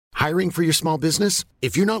Hiring for your small business?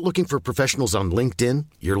 If you're not looking for professionals on LinkedIn,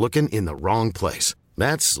 you're looking in the wrong place.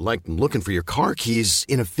 That's like looking for your car keys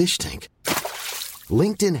in a fish tank.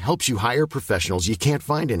 LinkedIn helps you hire professionals you can't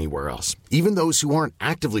find anywhere else, even those who aren't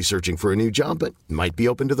actively searching for a new job but might be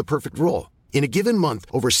open to the perfect role. In a given month,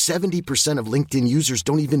 over 70% of LinkedIn users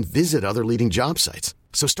don't even visit other leading job sites.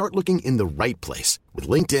 So start looking in the right place. With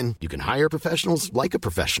LinkedIn, you can hire professionals like a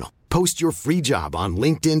professional. Post your free job on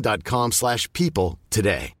linkedin.com/people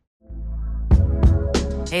today.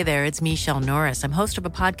 Hey there, it's Michelle Norris. I'm host of a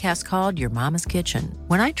podcast called Your Mama's Kitchen.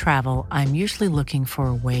 When I travel, I'm usually looking for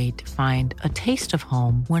a way to find a taste of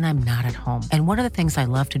home when I'm not at home. And one of the things I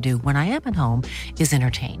love to do when I am at home is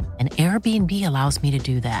entertain. And Airbnb allows me to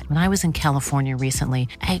do that. When I was in California recently,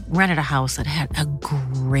 I rented a house that had a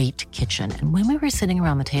great kitchen. And when we were sitting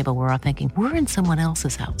around the table, we're all thinking, we're in someone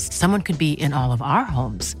else's house. Someone could be in all of our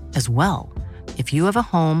homes as well. If you have a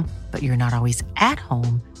home, but you're not always at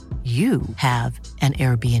home, you have an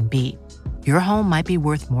Airbnb. Your home might be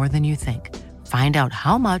worth more than you think. Find out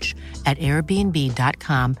how much at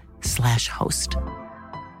airbnb.com/host. Down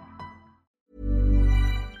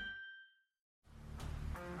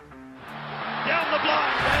the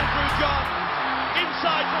blind, Andrew John.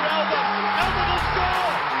 Inside for Albert. Albert will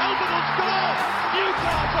score. Albert will score.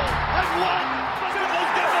 Newcastle have won.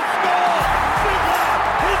 Fiddler's going to score. Fiddler,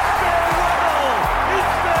 it's farewell.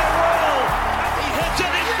 It's farewell. And he hits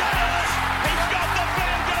it. He's got it. He's got the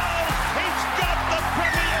field goal. He's got the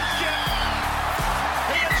premiership.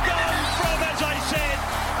 He has gone from, as I said,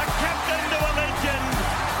 a captain to a legend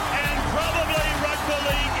and probably rugby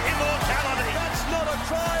league immortality. That's not a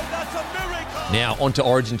try. That's a miracle. Now, on to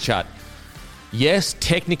Origin chat. Yes,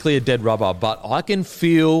 technically a dead rubber, but I can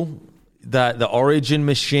feel that the Origin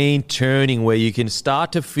machine turning where you can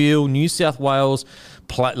start to feel New South Wales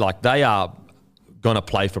play, like they are going to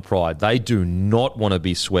play for pride. They do not want to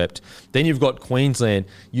be swept. Then you've got Queensland.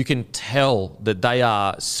 You can tell that they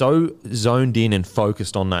are so zoned in and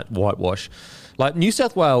focused on that whitewash. Like New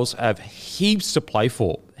South Wales have heaps to play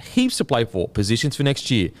for. Positions for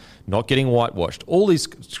next year, not getting whitewashed, all this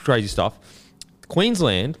crazy stuff.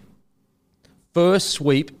 Queensland, first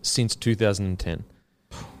sweep since 2010.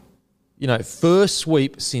 First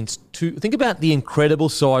sweep since think about the incredible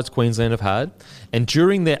sides Queensland have had, and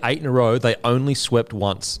during their 8 in a row, they only swept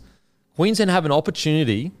once. Queensland have an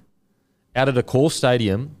opportunity out at a core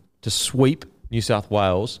stadium to sweep New South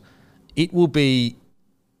Wales. It will be...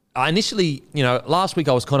 Initially, last week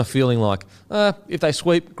I was kind of feeling like, if they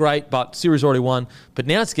sweep, great, but series already won. But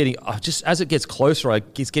now it's getting, just as it gets closer,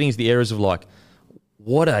 it's getting into the areas of like,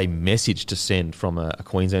 what a message to send from a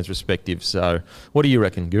Queensland's perspective. So what do you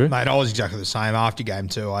reckon, Guru? Mate, I was exactly the same. After game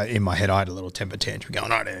 2, in my head, I had a little temper tantrum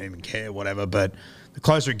going, I don't even care, whatever. But the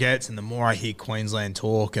closer it gets and the more I hear Queensland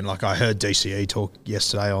talk, and like I heard DCE talk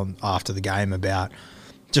yesterday after the game about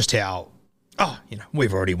just how,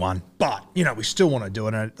 we've already won, but, we still want to do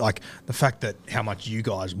it. And like the fact that how much you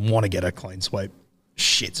guys want to get a clean sweep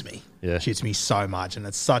shits me. Yeah. Shits me so much. And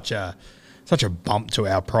it's such a bump to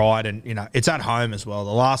our pride. And, it's at home as well.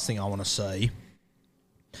 The last thing I want to see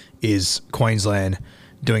is Queensland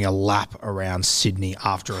doing a lap around Sydney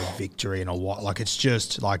after a victory and a what. Like, it's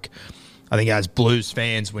just like, I think as Blues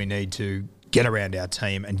fans, we need to get around our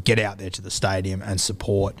team and get out there to the stadium and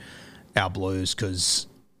support our Blues, because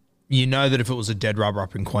that if it was a dead rubber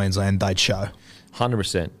up in Queensland, they'd show.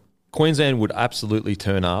 100%. Queensland would absolutely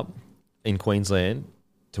turn up in Queensland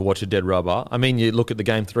to watch a dead rubber. I mean, you look at the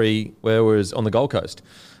Game 3 where it was on the Gold Coast,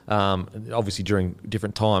 obviously during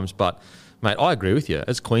different times. But, mate, I agree with you.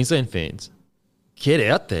 As Queensland fans, get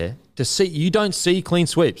out there to see. You don't see clean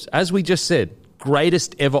sweeps. As we just said,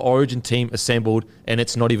 greatest ever Origin team assembled, and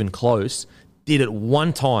it's not even close, did it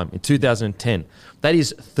one time in 2010. That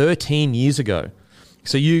is 13 years ago.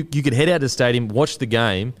 So you could head out to the stadium, watch the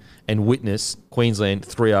game, and witness Queensland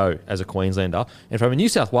 3-0 as a Queenslander. And from a New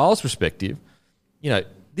South Wales perspective,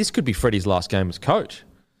 this could be Freddie's last game as coach.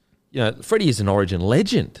 Freddie is an Origin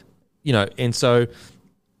legend. And so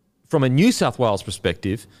from a New South Wales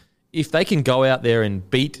perspective, if they can go out there and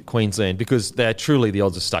beat Queensland, because they're truly, the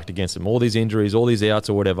odds are stacked against them, all these injuries, all these outs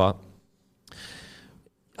or whatever,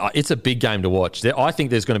 it's a big game to watch. I think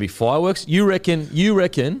there's going to be fireworks. You reckon?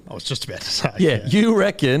 I was just about to say. Yeah, you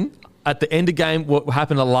reckon at the end of game, what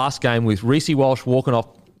happened in the last game with Reece Walsh walking off,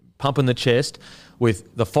 pumping the chest,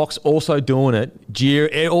 with the Fox also doing it,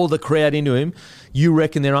 all the crowd into him, you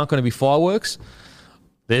reckon there aren't going to be fireworks?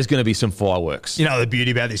 There's going to be some fireworks. The beauty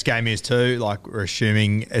about this game is too, like we're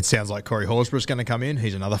assuming it sounds like Corey Horsburgh's going to come in.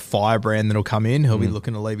 He's another firebrand that'll come in. He'll be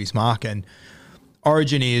looking to leave his mark. And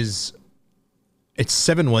Origin it's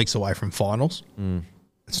 7 weeks away from finals.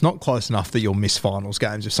 It's not close enough that you'll miss finals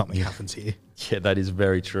games if something happens here. Yeah, that is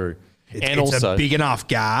very true. It's also a big enough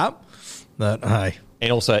gap that, hey.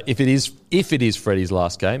 And also, if it is Freddie's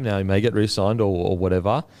last game, now he may get re-signed or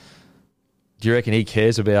whatever, do you reckon he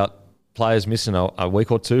cares about players missing a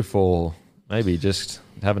week or two for maybe just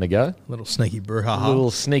having a go? Little sneaky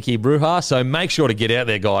brouhaha. So make sure to get out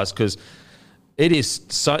there, guys, because it is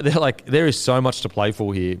so there is so much to play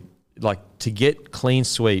for here. Like, to get clean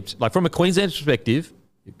sweeps, like from a Queensland perspective,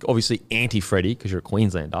 obviously anti-Freddie because you're a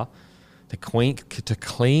Queenslander. To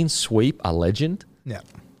clean sweep a legend. Yeah,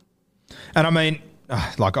 and I mean,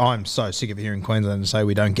 like, I'm so sick of hearing Queensland say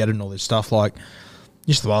we don't get it and all this stuff. Like,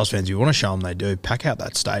 New South Wales fans, you want to show them they do. Pack out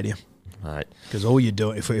that stadium. Right. Because all you're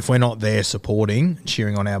doing, if we're not there supporting,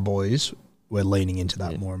 cheering on our boys, we're leaning into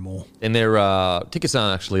that more and more. And their tickets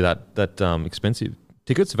aren't actually that expensive.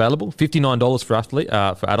 Tickets available,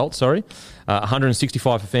 $59 for adults, $165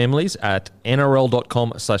 for families at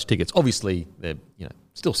nrl.com/tickets. Obviously, they're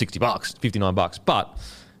still $60, $59, but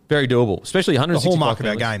very doable, especially $165. The hallmark of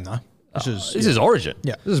our game, though. This is Origin.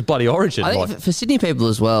 Yeah. This is bloody Origin. I think for Sydney people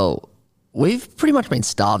as well, we've pretty much been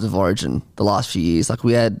starved of Origin the last few years. Like,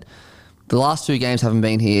 we had the last 2 games haven't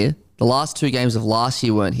been here. The last 2 games of last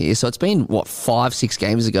year weren't here. So it's been, 5-6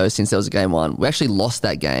 games ago since there was a game 1. We actually lost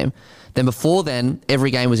that game. Then before then,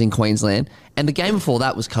 every game was in Queensland. And the game before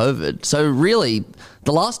that was COVID. So really,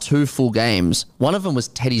 the last 2 full games, one of them was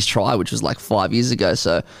Teddy's try, which was like 5 years ago.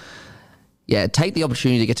 So, yeah, take the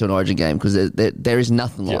opportunity to get to an Origin game because there is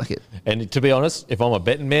nothing like it. And to be honest, if I'm a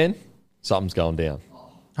betting man, something's going down.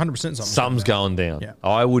 100% something's going down. Yeah.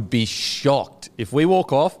 I would be shocked. If we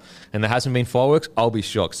walk off and there hasn't been fireworks, I'll be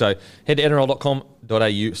shocked. So head to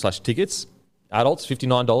nrl.com.au/tickets. Adults,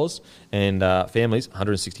 $59, and families,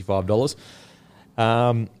 $165.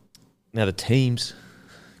 Now the teams,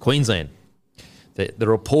 Queensland, the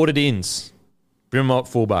reported ins, Brimmer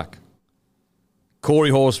fullback,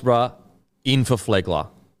 Corey Horsburgh in for Flegler,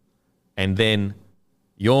 and then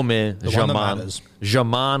your man,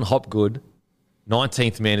 Jaman Hopgood,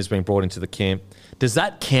 19th man has been brought into the camp. Does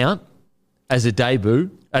that count as a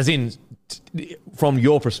debut? As in, from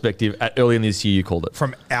your perspective, early in this year, you called it.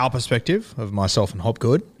 From our perspective, of myself and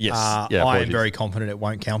Hopgood, yes. I am very confident it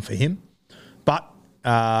won't count for him. But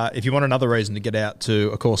if you want another reason to get out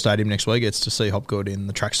to a core stadium next week, it's to see Hopgood in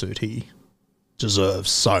the tracksuit he deserves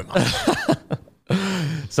so much.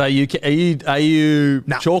 So are you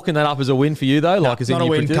chalking that up as a win for you though? No, not a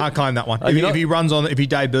win. Can't claim that one. If he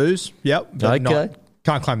debuts, yep. Okay.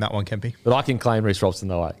 Can't claim that one, Kempy. But I can claim Reece Robson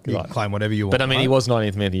though. You can claim whatever you want. But I mean, he was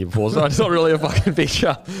 19th man the year before, so it's not really a fucking big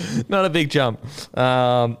jump. Not a big jump.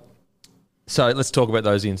 So let's talk about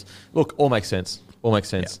those ins. Look, all makes sense.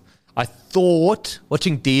 Yeah. I thought,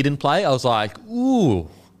 watching Dearden play, I was like, ooh.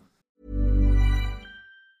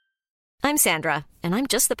 I'm Sandra, and I'm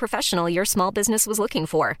just the professional your small business was looking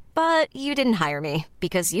for. But you didn't hire me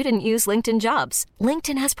because you didn't use LinkedIn Jobs.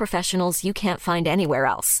 LinkedIn has professionals you can't find anywhere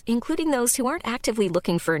else, including those who aren't actively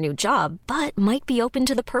looking for a new job, but might be open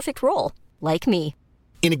to the perfect role, like me.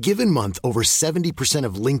 In a given month, over 70%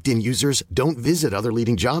 of LinkedIn users don't visit other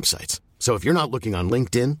leading job sites. So if you're not looking on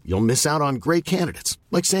LinkedIn, you'll miss out on great candidates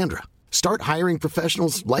like Sandra. Start hiring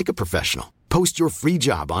professionals like a professional. Post your free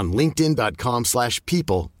job on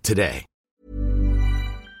linkedin.com/people today.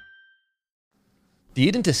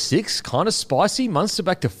 Dearden to 6, kind of spicy. Munster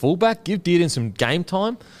back to fullback. Give Dearden some game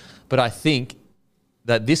time. But I think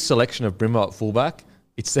that this selection of Brimmer at fullback,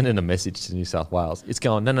 it's sending a message to New South Wales. It's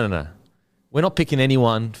going, no. We're not picking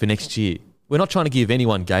anyone for next year. We're not trying to give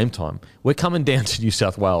anyone game time. We're coming down to New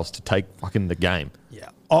South Wales to take fucking the game.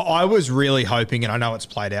 Yeah. I was really hoping, and I know it's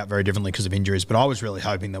played out very differently because of injuries, but I was really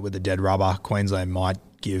hoping that with the dead rubber, Queensland might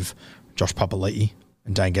give Josh Papali'i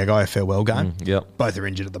and Dane Gagai a farewell game. Yep. Both are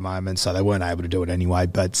injured at the moment, so they weren't able to do it anyway,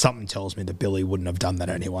 but something tells me that Billy wouldn't have done that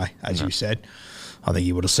anyway, as you said. I think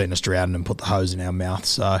he would have seen us drown and put the hose in our mouth.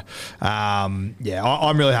 So, I'm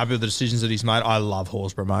really happy with the decisions that he's made. I love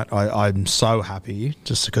Horsburgh, mate. I'm so happy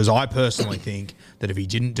just because I personally think that if he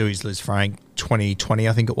didn't do his Liz Frank 2020,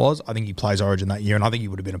 I think it was, I think he plays Origin that year, and I think he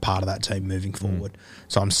would have been a part of that team moving forward.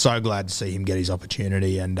 So I'm so glad to see him get his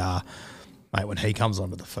opportunity. And, mate, when he comes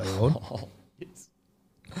onto the field,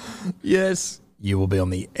 yes, you will be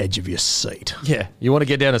on the edge of your seat. Yeah, you want to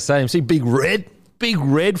get down to stadium. See Big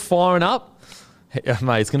Red firing up. Hey,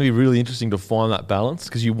 mate, it's going to be really interesting to find that balance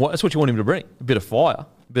because that's what you want him to bring. A bit of fire,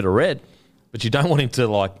 a bit of red, but you don't want him to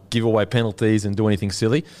like give away penalties and do anything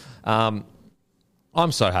silly. I'm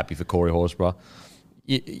so happy for Corey Horsburgh.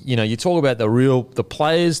 You talk about the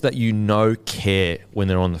players that care when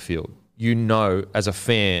they're on the field. As a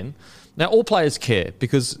fan. Now, all players care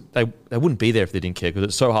because they wouldn't be there if they didn't care because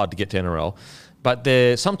it's so hard to get to NRL. But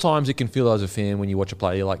sometimes it can feel as a fan when you watch a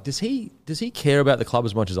player, you're like, does he care about the club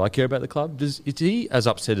as much as I care about the club? Is he as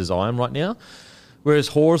upset as I am right now? Whereas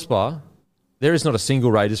Horsburgh, there is not a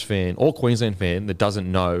single Raiders fan or Queensland fan that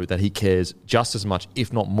doesn't know that he cares just as much,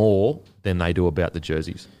 if not more, than they do about the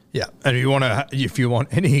jerseys. Yeah, and if you want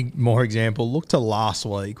any more example, look to last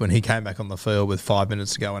week when he came back on the field with 5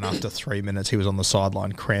 minutes to go, and after 3 minutes he was on the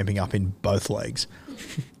sideline cramping up in both legs,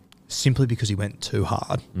 simply because he went too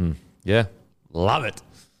hard. Yeah, love it.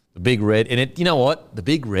 The big red, and you know what? The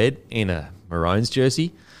big red in a Maroons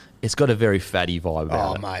jersey, it's got a very fatty vibe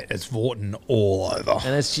about it. Oh, mate, it's Vorton all over.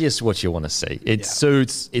 And it's just what you want to see. It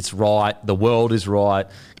suits, it's right, the world is right.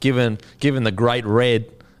 Given the great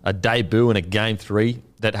red a debut in a game 3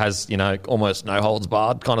 that has, almost no holds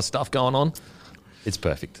barred kind of stuff going on, it's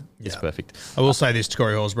perfect. It's perfect. I will say this to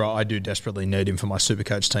Corey Horsburgh, I do desperately need him for my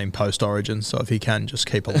Supercoach team post-Origin, so if he can just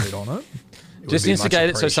keep a lid on it. Just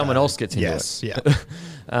instigate it so someone else gets into it. Yes, yeah.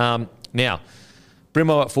 Now,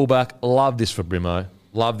 Brimo at fullback, love this for Brimo.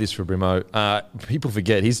 People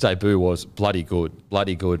forget his debut was bloody good.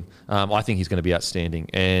 I think he's going to be outstanding.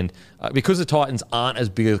 And because the Titans aren't as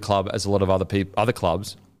big a club as a lot of other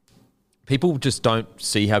clubs, people just don't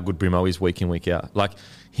see how good Brimo is week in, week out. Like,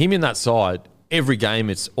 him in that side, every game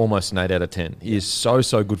it's almost an 8 out of 10. He is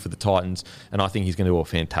so good for the Titans, and I think he's going to do a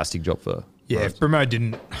fantastic job for Yeah, if Brimo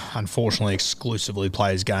didn't, unfortunately, exclusively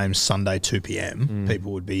play his games Sunday 2 p.m,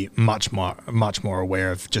 people would be much more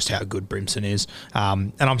aware of just how good Brimson is.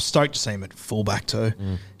 And I'm stoked to see him at fullback too.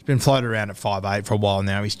 He's been floated around at 5'8" for a while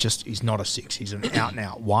now. He's not a 6. He's an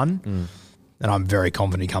out-and-out 1. And I'm very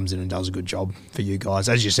confident he comes in and does a good job for you guys.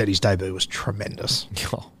 As you said, his debut was tremendous.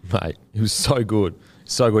 Oh, mate, he was so good.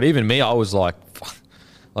 Even me, I was like...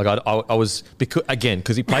 Like I was,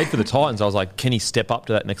 because he played for the Titans, I was like, can he step up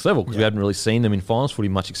to that next level? Because we hadn't really seen them in finals footy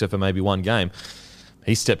much except for maybe one game.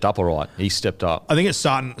 He stepped up all right. He stepped up. I think it's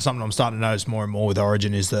something I'm starting to notice more and more with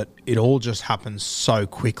Origin is that it all just happens so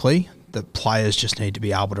quickly that players just need to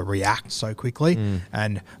be able to react so quickly.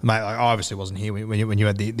 And mate, I obviously wasn't here when you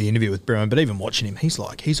had the interview with Bruin, but even watching him, he's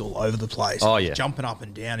all over the place. Oh, yeah. Jumping up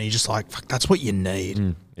and down. And you're just like, fuck, that's what you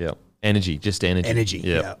need. Yeah. Energy.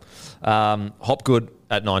 Yeah. Hopgood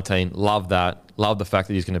at 19. Love that. Love the fact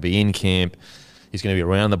that he's going to be in camp. He's going to be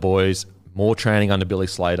around the boys. More training under Billy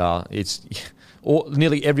Slater.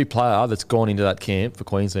 Nearly every player that's gone into that camp for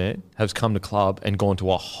Queensland has come to club and gone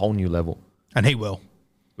to a whole new level. And he will.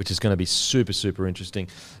 Which is going to be super, super interesting.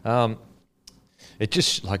 It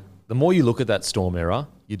just, like, the more you look at that Storm era,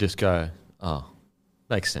 you just go, oh,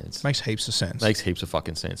 makes sense. Makes heaps of sense. Makes heaps of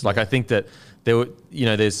fucking sense. Like, I think that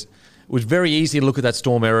it was very easy to look at that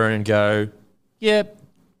Storm era and go, yeah,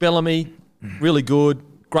 Bellamy, really good,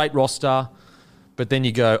 great roster. But then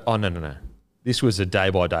you go, oh, no. This was a day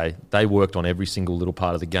by day. They worked on every single little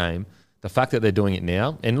part of the game. The fact that they're doing it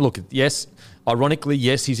now, and look, yes, ironically,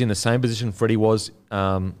 yes, he's in the same position Freddie was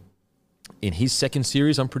in his second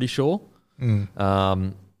series, I'm pretty sure.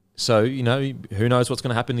 So, who knows what's going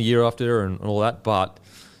to happen the year after and all that. But,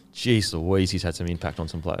 geez Louise, he's had some impact on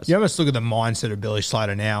some players. You almost look at the mindset of Billy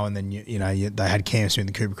Slater now, and then, they had Cam Smith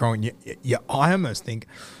and Cooper Cronk. I almost think,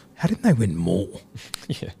 how didn't they win more?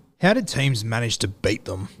 Yeah. How did teams manage to beat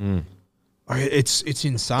them? It's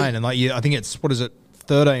insane. And, I think it's,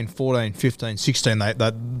 13, 14, 15, 16, they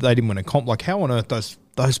didn't win a comp. Like, how on earth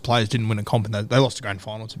those players didn't win a comp? And they lost the grand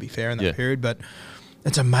final, to be fair, in that period. But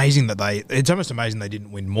it's amazing it's almost amazing they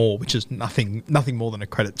didn't win more, which is nothing more than a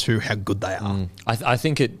credit to how good they are. I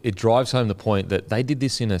think it drives home the point that they did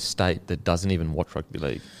this in a state that doesn't even watch rugby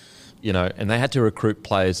league, and they had to recruit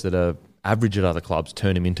players that are average at other clubs,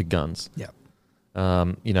 turn them into guns. Yeah.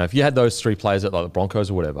 If you had those 3 players at like the Broncos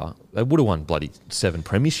or whatever, they would have won bloody 7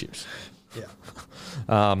 premierships. Yeah.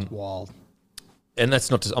 Wild. And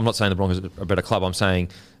that's not. I'm not saying the Broncos are a better club. I'm saying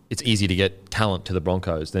it's easy to get talent to the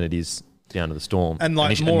Broncos than it is down to the Storm. And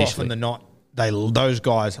more often than not, those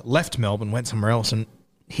guys left Melbourne, went somewhere else, and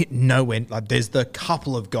hit nowhere. Like, there's the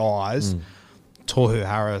couple of guys, Tohu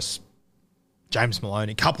Harris, James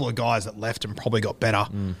Maloney, a couple of guys that left and probably got better,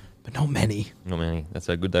 but not many. Not many. That's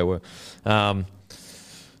how good they were.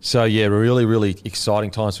 So yeah, really, really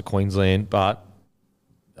exciting times for Queensland,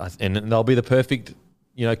 and they'll be the perfect,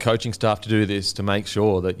 coaching staff to do this, to make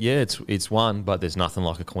sure that, it's won, but there's nothing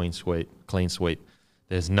like a clean sweep.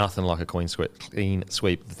 There's nothing like a clean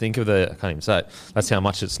sweep. Think of I can't even say it. That's how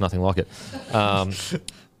much it's nothing like it.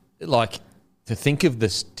 To think of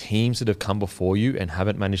the teams that have come before you and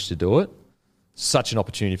haven't managed to do it, such an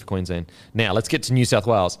opportunity for Queensland. Now, let's get to New South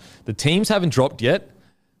Wales. The teams haven't dropped yet,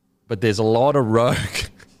 but there's a lot of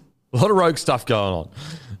rogue stuff going on.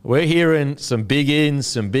 We're hearing some big ins,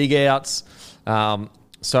 some big outs.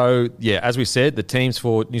 So, yeah, as we said, the teams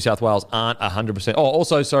for New South Wales aren't 100%. Oh,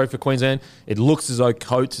 also, sorry, for Queensland, it looks as though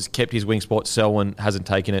Coates has kept his wing spot. Selwyn hasn't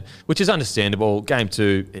taken it, which is understandable. Game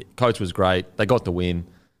 2, Coates was great. They got the win.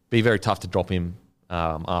 Be very tough to drop him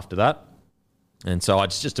after that. And so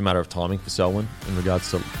it's just a matter of timing for Selwyn in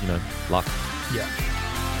regards to, luck. Yeah.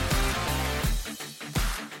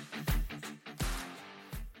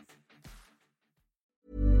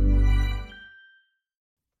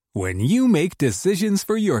 When you make decisions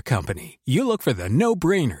for your company, you look for the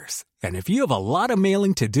no-brainers. And if you have a lot of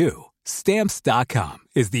mailing to do, Stamps.com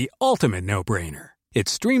is the ultimate no-brainer. It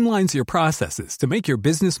streamlines your processes to make your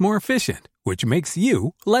business more efficient, which makes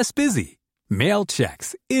you less busy. Mail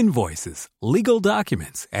checks, invoices, legal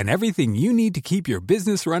documents, and everything you need to keep your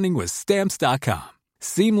business running with Stamps.com.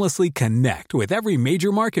 Seamlessly connect with every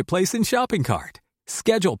major marketplace and shopping cart.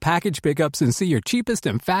 Schedule package pickups and see your cheapest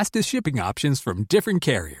and fastest shipping options from different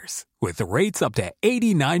carriers. With rates up to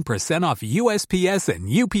 89% off USPS and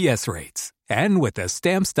UPS rates. And with the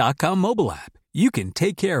Stamps.com mobile app, you can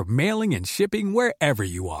take care of mailing and shipping wherever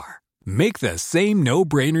you are. Make the same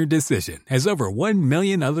no-brainer decision as over 1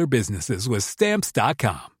 million other businesses with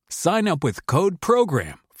Stamps.com. Sign up with code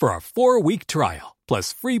PROGRAM for a 4-week trial,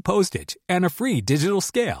 plus free postage and a free digital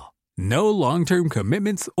scale. No long-term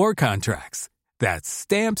commitments or contracts. That's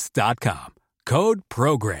Stamps.com. Code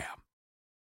PROGRAM.